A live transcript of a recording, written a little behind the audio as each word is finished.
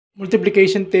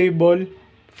Multiplication table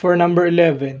for number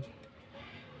 11.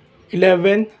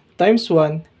 11 times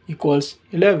 1 equals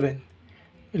 11.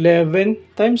 11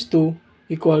 times 2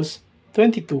 equals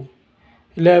 22.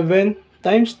 11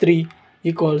 times 3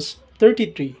 equals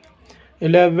 33.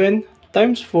 11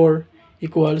 times 4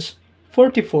 equals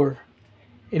 44.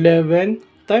 11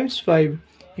 times 5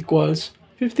 equals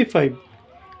 55.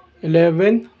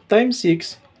 11 times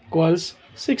 6 equals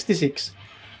 66.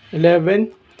 11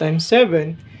 times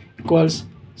 7 equals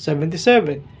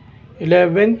 77.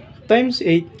 11 times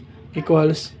 8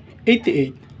 equals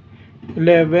 88.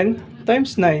 11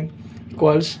 times 9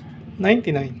 equals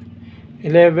 99.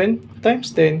 11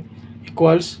 times 10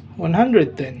 equals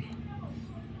 110.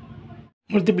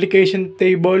 Multiplication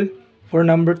table for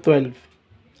number 12.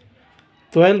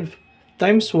 12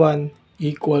 times 1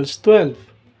 equals 12.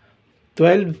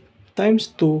 12 times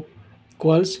 2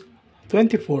 equals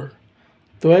 24.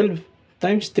 12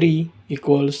 times 3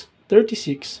 equals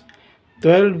 36.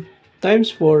 12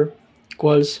 times 4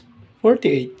 equals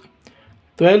 48.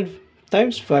 12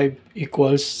 times 5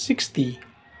 equals 60.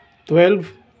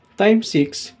 12 times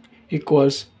 6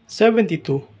 equals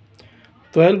 72.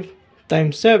 12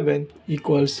 times 7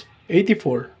 equals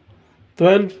 84.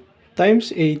 12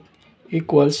 times 8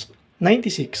 equals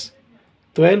 96.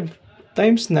 12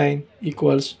 times 9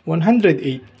 equals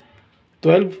 108.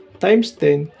 12 times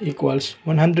 10 equals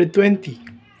 120.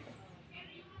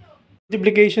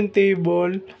 Multiplication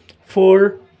table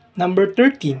for number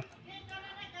 13.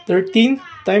 13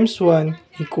 times 1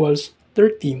 equals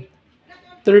 13.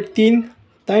 13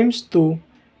 times 2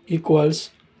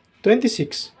 equals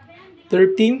 26.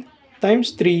 13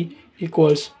 times 3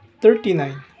 equals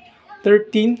 39.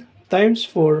 13 times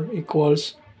 4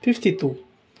 equals 52.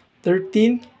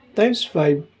 13 times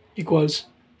 5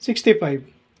 equals 65.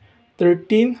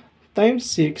 13 times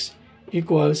 6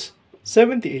 equals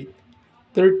 78.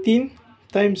 13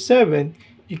 times 7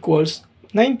 equals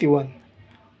 91.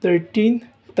 13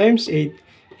 times 8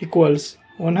 equals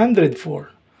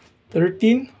 104.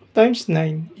 13 times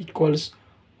 9 equals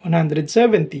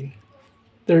 117.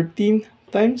 13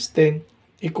 times 10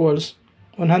 equals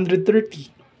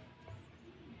 130.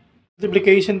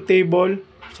 Multiplication table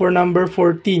for number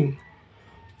 14.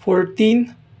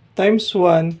 14 times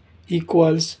 1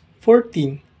 equals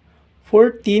 14.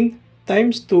 14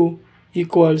 times 2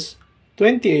 equals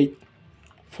 28.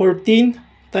 14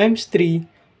 times 3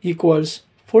 equals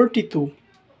 42.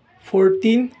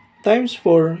 14 times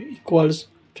 4 equals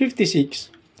 56.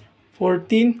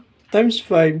 14 times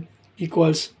 5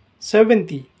 equals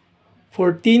 70.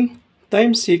 14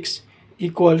 times 6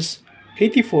 equals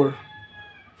 84.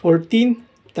 14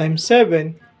 times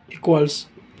 7 equals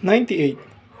 98.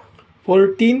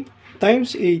 14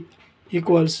 times 8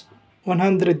 equals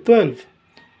 112.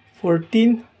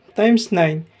 14 times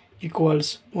 9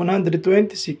 equals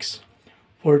 126.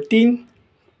 14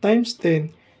 times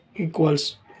 10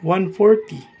 equals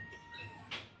 140.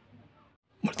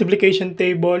 Multiplication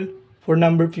table for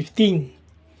number 15.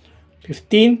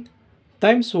 15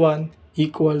 times 1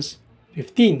 equals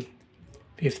 15.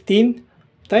 15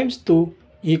 times 2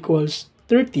 equals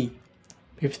 30.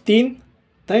 15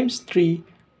 times 3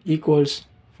 equals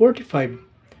 45.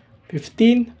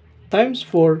 15 times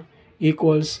 4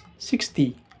 equals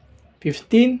 60.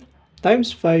 15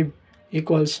 times 5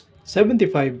 equals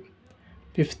 75.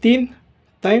 15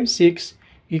 times 6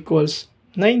 equals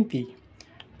 90.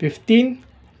 15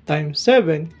 times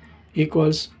 7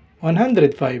 equals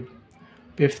 105.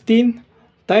 15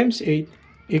 times 8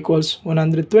 equals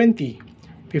 120.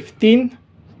 15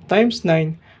 times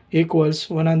 9 equals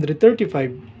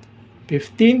 135.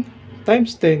 15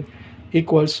 times 10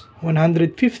 equals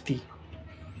 150.